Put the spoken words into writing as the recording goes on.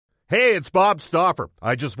Hey, it's Bob Stauffer.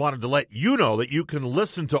 I just wanted to let you know that you can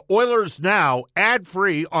listen to Oilers Now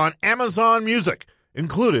ad-free on Amazon Music,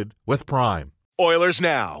 included with Prime. Oilers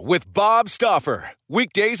Now with Bob Stauffer.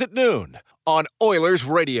 Weekdays at noon on Oilers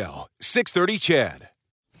Radio, 630 CHED.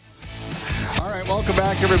 All right, welcome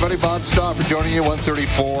back, everybody. Bob Stauffer joining you,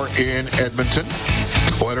 134 in Edmonton.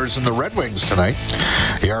 Oilers and the Red Wings tonight.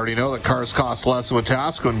 You already know that cars cost less in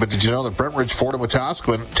Wetaskiwin, but did you know that Brentridge Ford and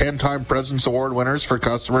Wetaskiwin, 10-time President's Award winners for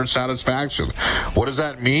customer satisfaction? What does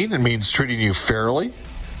that mean? It means treating you fairly,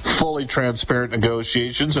 fully transparent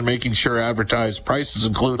negotiations, and making sure advertised prices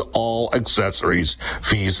include all accessories,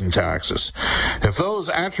 fees, and taxes. If those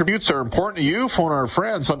attributes are important to you, phone our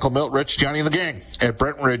friends, Uncle Milt, Rich, Johnny, and the gang at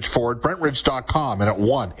Brentridge Ford, Brentridge.com, and at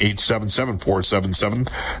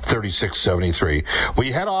 1-877-477-3673.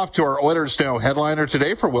 We head off to our Oilers Now headliner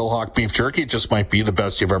today for Wilhauk Beef Jerky. It just might be the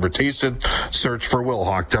best you've ever tasted. Search for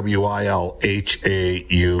Wilhauk, Wilhauk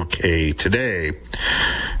today.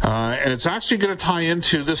 And it's actually going to tie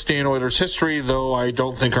into this day in Oilers history, though I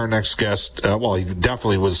don't think our next guest, he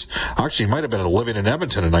definitely was, actually might have been living in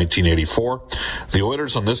Edmonton in 1984. The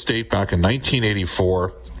Oilers on this date back in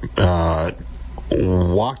 1984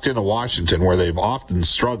 walked into Washington, where they've often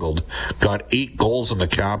struggled, got 8 goals in the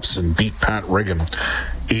Caps, and beat Pat Riggin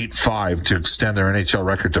 8-5 to extend their NHL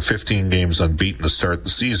record to 15 games unbeaten to start the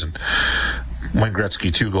season. Wayne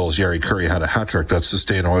Gretzky 2 goals, Jari Kurri had a hat-trick. That's this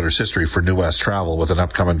day in Oilers history for New West Travel with an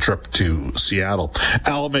upcoming trip to Seattle.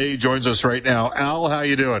 Al May joins us right now. Al, how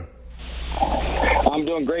you doing? I'm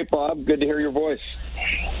doing great, Bob. Good to hear your voice.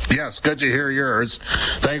 Yes, good to hear yours.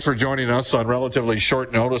 Thanks for joining us on relatively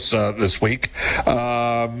short notice this week.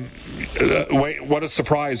 What a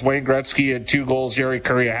surprise. Wayne Gretzky had 2 goals, Jari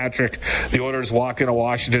Kurri a hat-trick. The Oilers walk into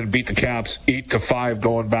Washington and beat the Caps 8-5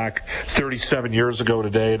 going back 37 years ago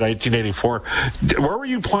today, 1984. Where were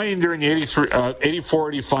you playing during the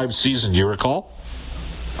 84-85 season, do you recall?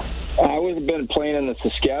 I would have been playing in the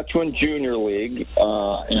Saskatchewan Junior League,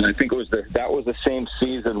 and I think that was the same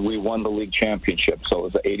season we won the league championship. So it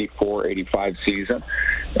was the 84-85 season,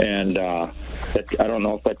 and I don't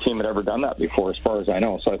know if that team had ever done that before, as far as I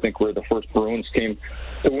know. So I think we're the first Bruins team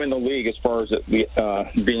to win the league, as far as it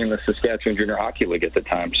being in the Saskatchewan Junior Hockey League at the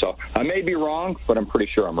time. So I may be wrong, but I'm pretty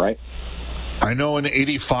sure I'm right. I know in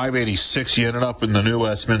 85-86 you ended up in the New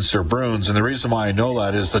Westminster Bruins, and the reason why I know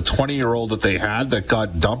that is the 20-year-old that they had that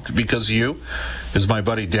got dumped because of you is my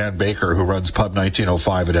buddy Dan Baker, who runs Pub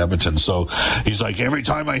 1905 at Edmonton. So he's like, every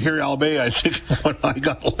time I hear Al May, I think when I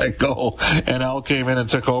got let go, and Al came in and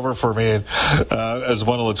took over for me as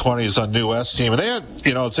one of the 20s on New West team. And they had,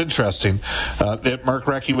 it's interesting, Mark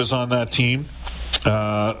Recchi was on that team,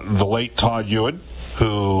 the late Todd Ewan,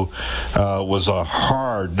 who was a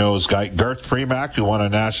hard-nosed guy, Garth Premack, who won a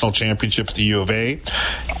national championship at the U of A,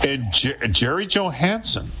 and Jerry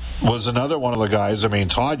Johansson was another one of the guys. I mean,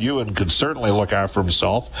 Todd Ewan could certainly look after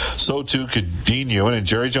himself. So too could Dean Ewan, and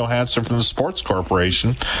Jerry Johansson from the Sports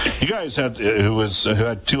Corporation. You guys had who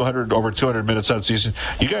had over 200 minutes that season.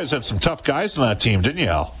 You guys had some tough guys on that team, didn't you,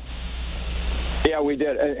 Al? Yeah, we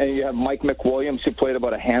did. And you have Mike McWilliams, who played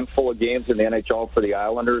about a handful of games in the NHL for the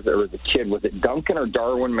Islanders. There was a kid, was it Duncan or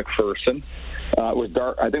Darwin McPherson? I think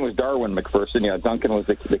it was Darwin McPherson. Yeah, Duncan was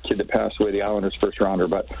the kid that passed away, the Islanders' first rounder.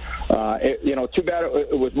 But, too bad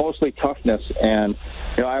it was mostly toughness. And,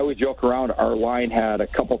 I always joke around, our line had a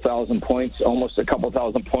couple thousand points, almost a couple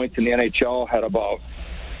thousand points in the NHL, had about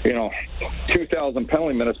 2,000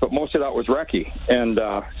 penalty minutes, but most of that was Recchi. And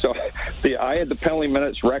I had the penalty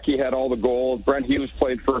minutes. Recchi had all the goals. Brent Hughes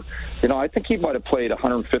played for, I think he might have played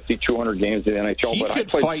 150, 200 games in the NHL. He but could I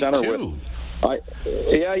played fight center too.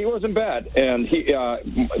 He wasn't bad. And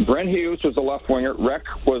Brent Hughes was the left winger. Rec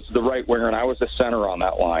was the right winger, and I was the center on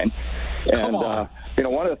that line. Come on.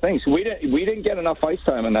 One of the things, we didn't get enough ice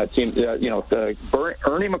time in that team.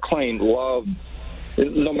 Ernie McLean loved,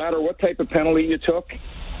 no matter what type of penalty you took,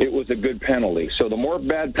 it was a good penalty. So the more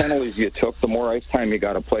bad penalties you took, the more ice time you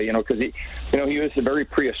got to play, because he was a very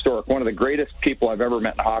prehistoric, one of the greatest people I've ever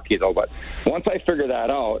met in hockey, though. But once I figured that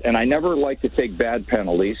out, and I never like to take bad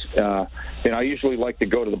penalties, I usually like to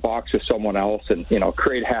go to the box with someone else and,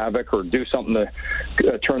 create havoc or do something to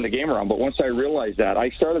turn the game around. But once I realized that, I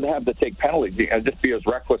started to have to take penalties. I'd just be as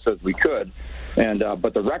reckless as we could. And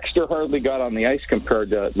but the Wreckster hardly got on the ice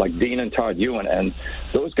compared to like Dean and Todd Ewan, and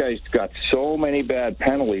those guys got so many bad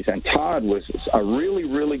penalties. And Todd was a really,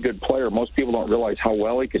 really good player. Most people don't realize how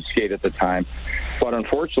well he could skate at the time. But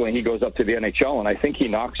unfortunately, he goes up to the NHL, and I think he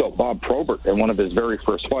knocks out Bob Probert in one of his very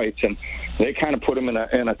first fights, and they kind of put him in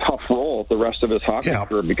a tough role the rest of his hockey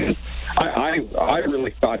career, because I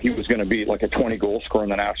really thought he was going to be like a 20-goal scorer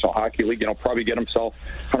in the National Hockey League, probably get himself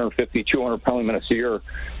 150, 200 penalty minutes a year,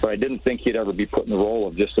 but I didn't think he'd ever be put in the role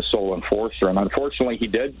of just a sole enforcer, and unfortunately he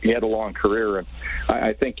did. He had a long career, and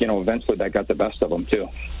I think, eventually that got the best of him too.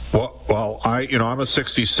 Well, I'm a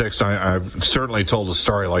 66. I've certainly told the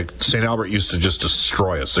story. Like, St. Albert used to just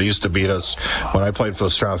destroy us. They used to beat us when I played for the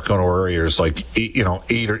Strathcona Warriors, like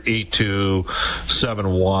 8-2,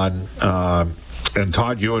 7-1. And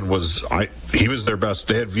Todd Ewan he was their best.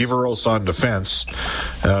 They had Viveros on defense.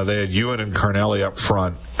 They had Ewan and Carnelli up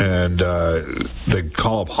front, and they'd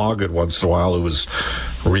call up Hoggett once in a while, who was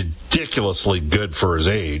ridiculously good for his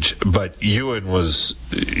age. But Ewan was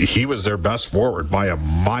their best forward by a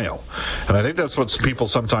mile. And I think that's what people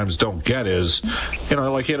sometimes don't get is,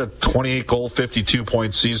 like he had a 28-goal,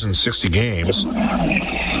 52-point season, 60 games,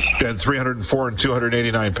 and 304 and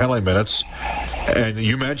 289 penalty minutes. And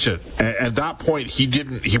you mentioned, at that point,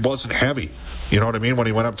 he wasn't heavy. You know what I mean? When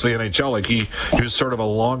he went up to the NHL, like he was sort of a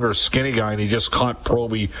longer, skinny guy, and he just caught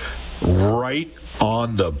Proby right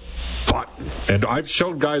on the button. And I've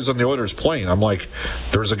showed guys on the Oilers playing. I'm like,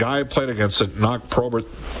 there was a guy I played against that knocked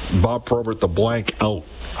Bob Probert the blank out.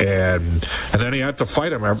 And then he had to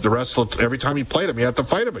fight him. Every time he played him, he had to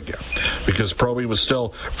fight him again, because Proby was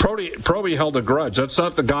still Proby held a grudge. That's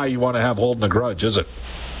not the guy you want to have holding a grudge, is it?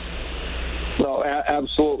 No,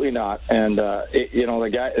 absolutely not. And the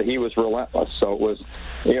guy, he was relentless. So it was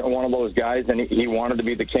one of those guys, and he wanted to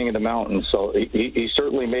be the king of the mountain. So he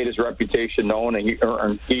certainly made his reputation known,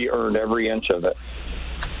 and he earned every inch of it.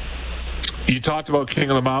 You talked about King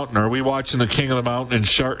of the Mountain. Are we watching the King of the Mountain in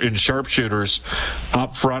sharpshooters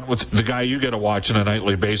up front with the guy you get to watch on a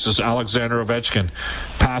nightly basis, Alexander Ovechkin,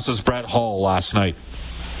 passes Brett Hull last night?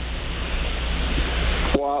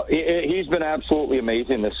 Well, he's been absolutely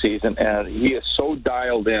amazing this season, and he is so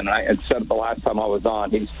dialed in. I had said it the last time I was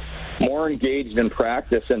on. He's more engaged in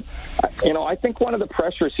practice, and I think one of the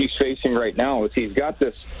pressures he's facing right now is he's got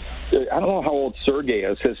this. I don't know how old Sergei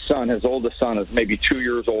is. His oldest son is maybe 2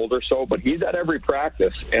 years old or so, but he's at every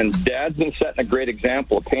practice. And Dad's been setting a great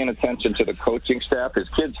example of paying attention to the coaching staff. His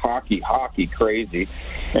kid's hockey crazy.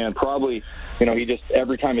 And probably, he just,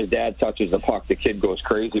 every time his dad touches the puck, the kid goes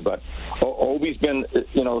crazy. But Obi's been,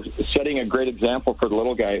 setting a great example for the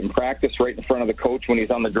little guy in practice right in front of the coach when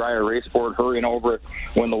he's on the dry erase board, hurrying over it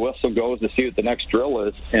when the whistle goes to see what the next drill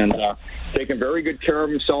is. And taking very good care of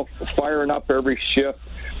himself, firing up every shift.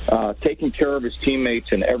 Taking care of his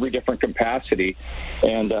teammates in every different capacity,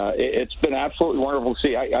 and it's been absolutely wonderful to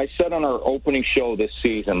see. I said on our opening show this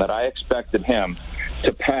season that I expected him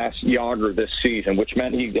to pass Jágr this season, which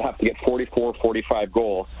meant he'd have to get 44, 45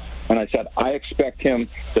 goals. And I said, I expect him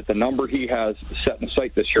that the number he has set in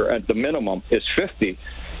sight this year at the minimum is 50.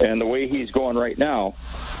 And the way he's going right now,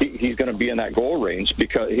 he's going to be in that goal range,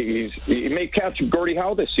 because he may catch Gordie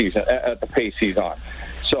Howe this season at the pace he's on.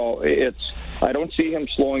 So I don't see him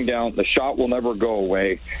slowing down. The shot will never go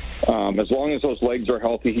away. As long as those legs are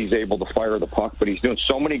healthy, he's able to fire the puck. But he's doing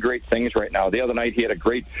so many great things right now. The other night he had a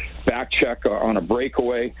great back check on a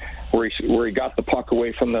breakaway where he got the puck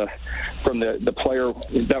away from the player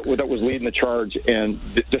that was leading the charge,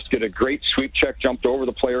 and just get a great sweep check, jumped over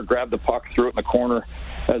the player, grabbed the puck, threw it in the corner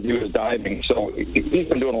as he was diving. So he's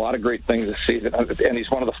been doing a lot of great things this season, and he's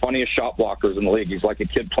one of the funniest shot blockers in the league. He's like a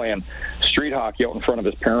kid playing street hockey out in front of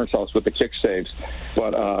his parents' house with the kick saves.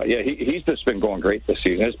 But he's just been going great this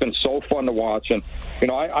season. It's been so fun to watch, and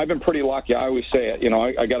I've been pretty lucky. I always say it.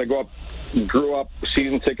 I got to go up. Grew up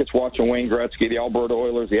season tickets watching Wayne Gretzky, the Alberta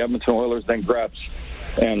Oilers, the Edmonton Oilers, then Gretz,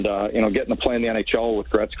 and getting to play in the NHL with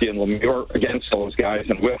Gretzky and Lemieux against those guys,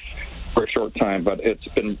 and with for a short time. But it's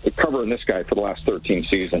been covering this guy for the last 13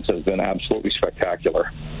 seasons has been absolutely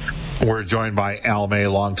spectacular. We're joined by Al May,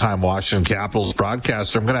 longtime Washington Capitals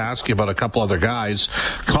broadcaster. I'm going to ask you about a couple other guys.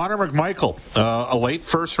 Connor McMichael, a late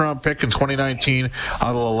first-round pick in 2019 out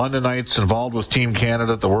of the London Knights, involved with Team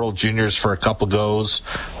Canada at the World Juniors for a couple goes.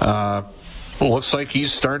 Looks like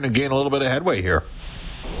he's starting to gain a little bit of headway here.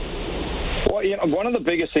 Well, one of the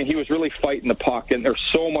biggest things, he was really fighting the puck, and there's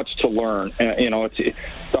so much to learn. It's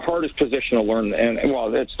the hardest position to learn, and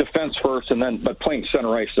it's defense first, but playing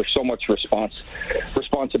center ice, there's so much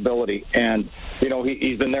responsibility. And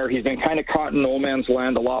he's been there. He's been kind of caught in no man's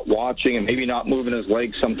land a lot, watching and maybe not moving his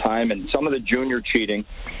legs sometime, and some of the junior cheating.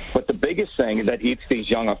 But the biggest thing that eats these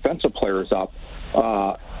young offensive players up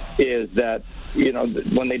is that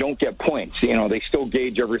when they don't get points, they still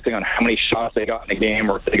gauge everything on how many shots they got in a game,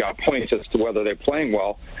 or if they got points as to whether they're playing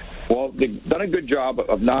well. Well, they've done a good job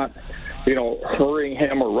of not hurrying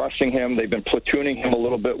him or rushing him. They've been platooning him a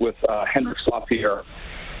little bit with Hendrix Lapierre.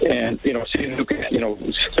 And, seeing who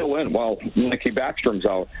can, still in while Nicky Backstrom's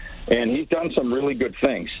out. And he's done some really good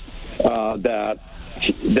things that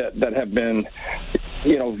have been,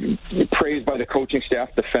 praised by the coaching staff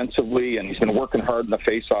defensively, and he's been working hard in the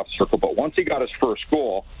face-off circle. But once he got his first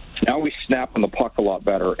goal, now he's snapping the puck a lot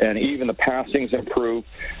better, and even the passing's improved,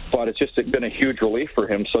 but it's just been a huge relief for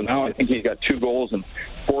him. So now I think he's got 2 goals and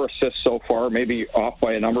 4 assists so far, maybe off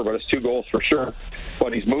by a number, but it's 2 goals for sure.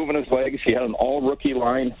 But he's moving his legs. He had an all-rookie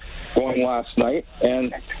line going last night,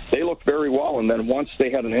 and they looked very well. And then once they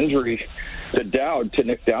had an injury to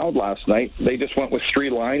Nick Dowd last night, they just went with 3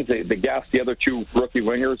 lines. They gassed the other 2 rookie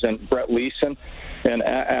wingers, and Brett Leeson and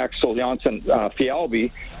Axel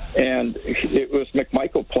Jonsson-Fjällby. And it was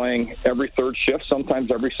McMichael playing every third shift,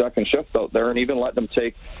 sometimes every second shift out there, and even let them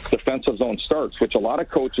take defensive zone starts, which a lot of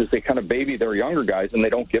coaches, they kind of baby their younger guys, and they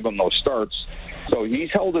don't give them those starts. So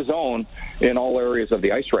he's held his own in all areas of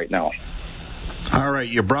the ice right now. All right,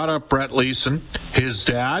 you brought up Brett Leeson. His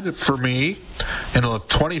dad, for me, in the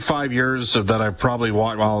 25 years that I've probably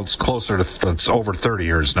watched, well, it's over 30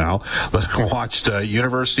 years now, that I watched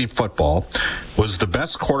university football, was the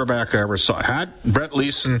best quarterback I ever saw. Had Brett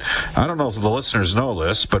Leeson, I don't know if the listeners know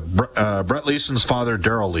this, but Brett Leeson's father,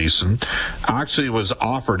 Darryl Leeson, actually was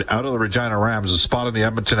offered out of the Regina Rams a spot on the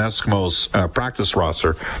Edmonton Eskimos practice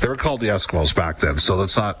roster. They were called the Eskimos back then, so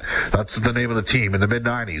that's the name of the team in the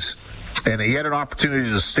mid-90s. And he had an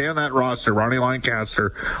opportunity to stay on that roster. Ronnie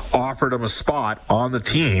Lancaster offered him a spot on the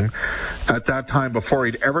team at that time before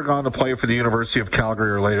he'd ever gone to play for the University of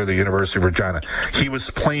Calgary or later the University of Regina. He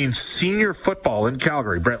was playing senior football in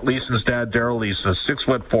Calgary. Brett Leeson's dad, Darryl Leeson, a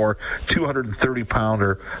 6'4",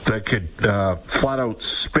 230-pounder that could flat out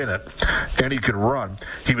spin it, and he could run.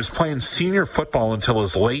 He was playing senior football until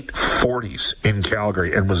his late 40s in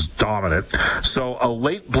Calgary and was dominant. So a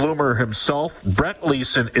late bloomer himself. Brett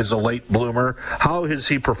Leeson is a late bloomer. How has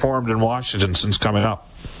he performed in Washington since coming up?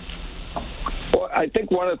 Well, I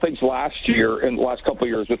think one of the things last year and the last couple of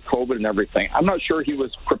years with COVID and everything, I'm not sure he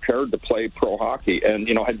was prepared to play pro hockey and,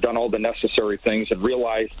 had done all the necessary things and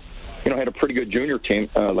realized, had a pretty good junior team.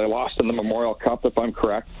 They lost in the Memorial Cup, if I'm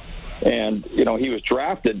correct. And, he was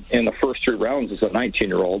drafted in the first 3 rounds as a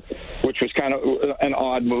 19-year-old, which was kind of an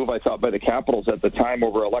odd move, I thought, by the Capitals at the time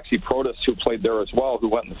over Alexei Protas, who played there as well, who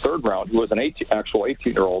went in the 3rd round, who was an actual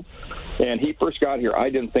 18-year-old. And he first got here, I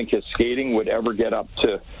didn't think his skating would ever get up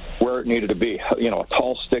to where it needed to be. A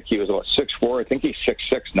tall stick. He was about 6'4". I think he's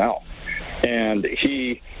 6'6" now. And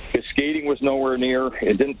his skating was nowhere near.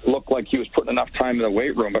 It didn't look like he was putting enough time in the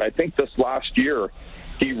weight room. But I think this last year,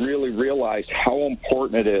 he really realized how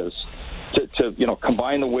important it is to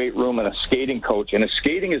combine the weight room and a skating coach. And his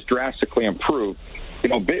skating is drastically improved.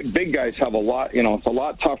 Big guys have a lot. It's a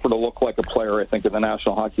lot tougher to look like a player, I think, in the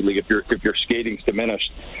National Hockey League if your skating's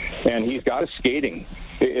diminished. And he's got his skating.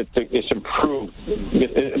 It's improved,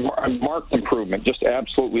 a marked improvement, just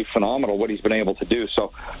absolutely phenomenal what he's been able to do.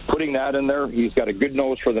 So putting that in there, he's got a good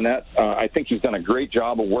nose for the net. I think he's done a great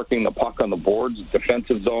job of working the puck on the boards,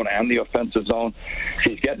 defensive zone and the offensive zone.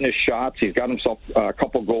 He's getting his shots. He's got himself a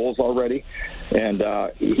couple goals already. And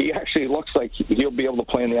he actually looks like he'll be able to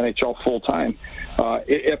play in the NHL full time.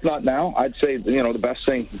 If not now, I'd say, the best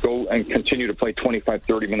thing, go and continue to play 25,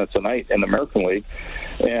 30 minutes a night in the American League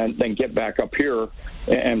and then get back up here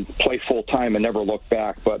and play full time and never look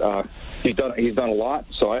back. But he's done a lot.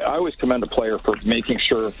 So I always commend a player for making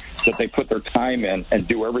sure that they put their time in and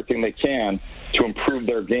do everything they can to improve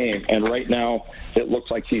their game. And right now, it looks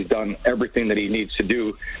like he's done everything that he needs to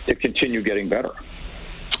do to continue getting better.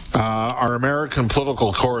 Our American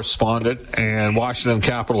political correspondent and Washington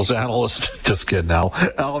Capitals analyst, just kidding,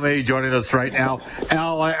 Al May joining us right now.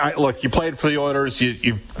 Al, look, you played for the Oilers.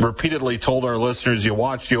 You've repeatedly told our listeners you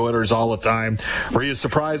watch the Oilers all the time. Were you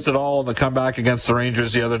surprised at all in the comeback against the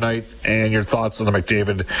Rangers the other night? And your thoughts on the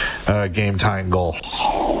McDavid game-tying goal?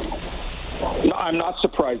 No, I'm not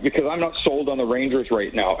surprised because I'm not sold on the Rangers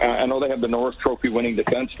right now. I know they have the Norris Trophy winning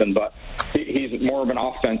defenseman, but he's more of an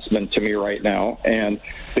offenseman to me right now. And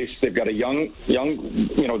they've got a young,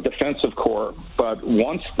 defensive core. But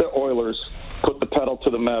once the Oilers put the pedal to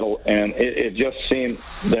the metal, and it just seemed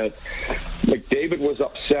that McDavid was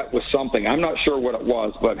upset with something. I'm not sure what it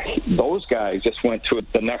was, but those guys just went to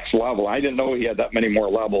the next level. I didn't know he had that many more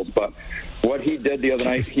levels, but what he did the other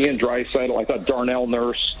night, he and Draisaitl, I thought Darnell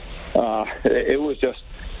Nurse, it was just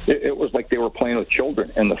it was like they were playing with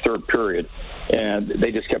children in the third period. And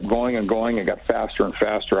they just kept going and going and got faster and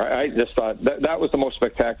faster. I just thought that was the most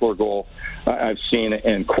spectacular goal I've seen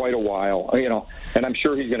in quite a while. And I'm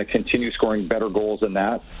sure he's going to continue scoring better goals than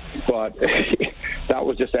that. But that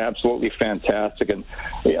was just absolutely fantastic. And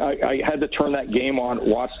I had to turn that game on,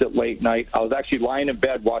 watched it late night. I was actually lying in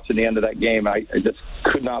bed watching the end of that game. I just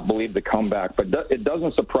could not believe the comeback. But it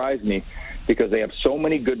doesn't surprise me, because they have so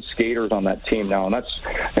many good skaters on that team now. And that's,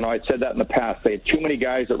 I'd said that in the past. They had too many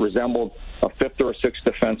guys that resembled a fifth or a sixth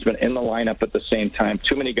defenseman in the lineup at the same time.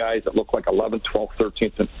 Too many guys that look like 11th, 12th,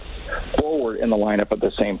 13th forward in the lineup at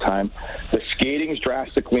the same time. The skating's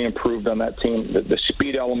drastically improved on that team. The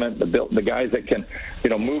speed element, the guys that can,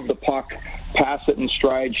 move the puck, pass it in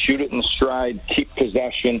stride, shoot it in stride, keep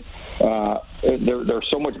possession. They're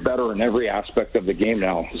so much better in every aspect of the game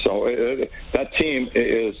now. So that team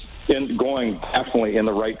is going definitely in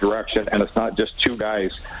the right direction, and it's not just two guys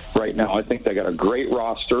right now. I think they got a great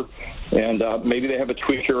roster, and maybe they have a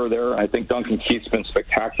tweak here or there. I think Duncan Keith's been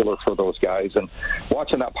spectacular for those guys. And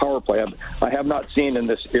watching that power play, I have not seen in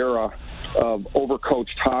this era of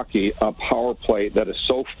overcoached hockey a power play that is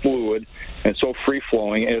so fluid and so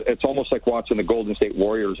free-flowing. It's almost like watching the Golden State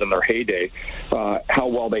Warriors in their heyday, how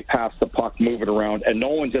well they pass the puck, move it around, and no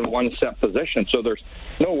one's in one set position. So there's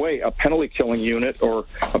no way a penalty-killing unit or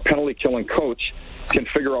a penalty-killing coach can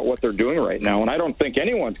figure out what they're doing right now. And I don't think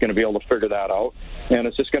anyone's going to be able to figure that out. And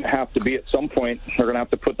it's just going to have to be, at some point, they're going to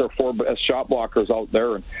have to put their four best shot blockers out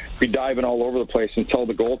there and be diving all over the place and tell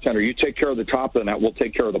the goaltender, you take care of the top of the net, we'll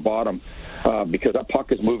take care of the bottom. Because that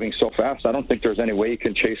puck is moving so fast, I don't think there's any way you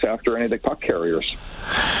can chase after any of the puck carriers.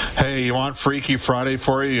 Hey, you want Freaky Friday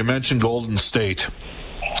for you? You mentioned Golden State.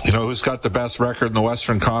 You know who's got the best record in the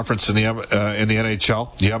Western Conference in the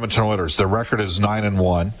NHL? The Edmonton Oilers. Their record is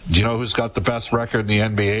 9-1. Do you know who's got the best record in the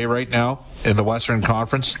NBA right now in the Western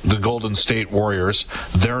Conference? The Golden State Warriors.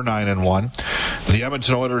 They're 9-1. The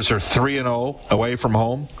Edmonton Oilers are 3-0 away from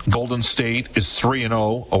home. Golden State is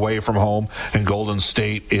 3-0 away from home, and Golden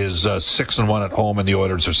State is 6-1 at home, and the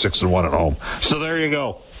Oilers are 6-1 at home. So there you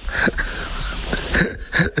go.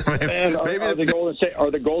 And are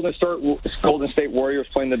the Golden State Warriors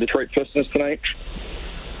playing the Detroit Pistons tonight?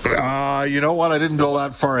 You know what? I didn't go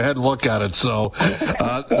that far ahead and look at it. So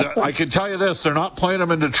I can tell you this: they're not playing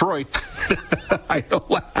them in Detroit. I know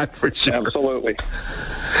that for sure. Absolutely.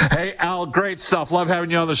 Hey, Al, great stuff. Love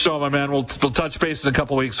having you on the show, my man. We'll touch base in a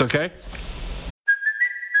couple weeks, okay?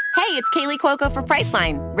 Hey, it's Kaylee Cuoco for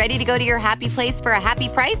Priceline. Ready to go to your happy place for a happy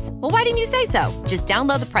price? Well, why didn't you say so? Just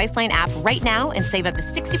download the Priceline app right now and save up to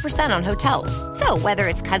 60% on hotels. So whether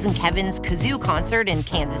it's Cousin Kevin's Kazoo Concert in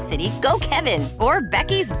Kansas City, go Kevin, or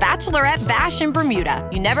Becky's Bachelorette Bash in Bermuda,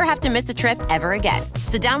 you never have to miss a trip ever again.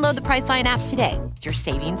 So download the Priceline app today. Your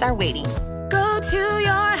savings are waiting. Go to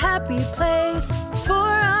your happy place for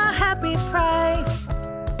a happy price.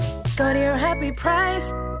 Go to your happy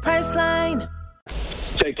price, Priceline.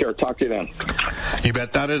 Take care. Talk to you then. You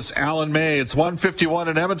bet. That is Alan May. It's 1:51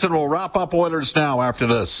 in Edmonton. We'll wrap up Oilers Now after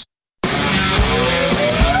this.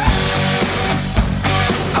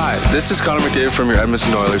 Hi, this is Connor McDavid from your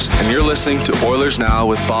Edmonton Oilers, and you're listening to Oilers Now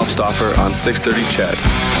with Bob Stauffer on 630 CHED.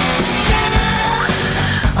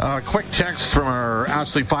 Quick text from our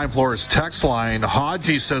Ashley Fine Floors text line.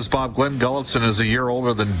 Hodgie says Glenn Gulutzan is a year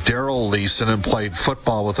older than Daryl Leeson and played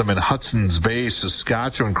football with him in Hudson's Bay,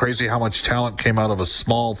 Saskatchewan. Crazy how much talent came out of a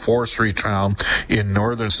small forestry town in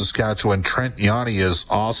northern Saskatchewan. Trent Yanni is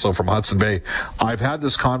also from Hudson Bay. I've had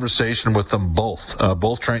this conversation with them both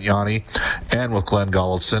Trent Yanni and with Glenn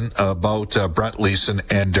Gulutzan about Brett Leeson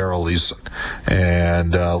and Daryl Leeson.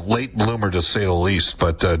 And late bloomer to say the least,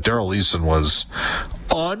 but Daryl Leeson was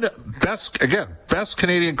best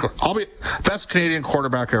Canadian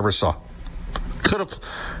quarterback I ever saw. Could have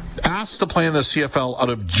asked to play in the CFL out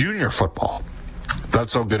of junior football.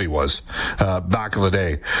 That's how good he was back in the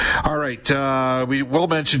day. All right, we will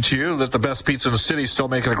mention to you that the best pizza in the city is still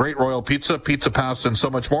making a great Royal Pizza, Pizza Pasta, and so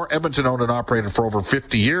much more. Edmonton owned and operated for over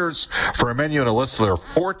 50 years. For a menu and a list of their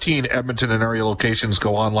 14 Edmonton and area locations,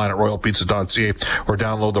 go online at royalpizza.ca or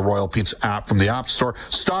download the Royal Pizza app from the App Store.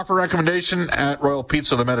 Stauffer recommendation at Royal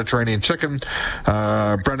Pizza, the Mediterranean chicken.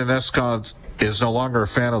 Brendan Escott is no longer a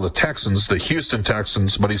fan of the Texans, the Houston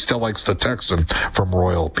Texans, but he still likes the Texan from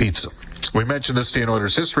Royal Pizza. We mentioned this day in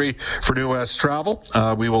Oilers history for New West Travel.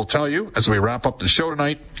 We will tell you as we wrap up the show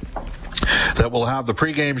tonight that will have the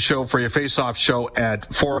pregame show for your face-off show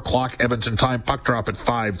at 4 o'clock Edmonton time, puck drop at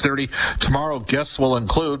 5:30. Tomorrow, guests will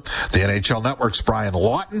include the NHL Network's Brian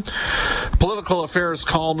Lawton, political affairs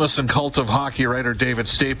columnist and cult of hockey writer David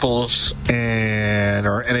Staples, and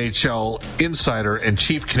our NHL insider and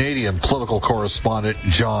chief Canadian political correspondent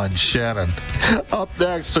John Shannon. Up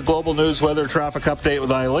next, the Global News Weather Traffic Update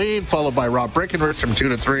with Eileen, followed by Rob Breckenridge from 2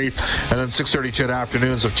 to 3, and then 6:30 CHED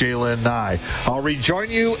Afternoons with Jalen Nye. I'll rejoin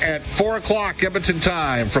you at 4 o'clock Edmonton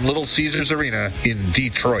time from Little Caesars Arena in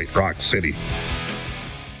Detroit, Rock City.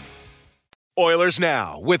 Oilers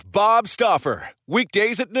Now with Bob Stauffer.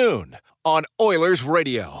 Weekdays at noon on Oilers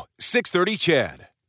Radio, 630 CHED.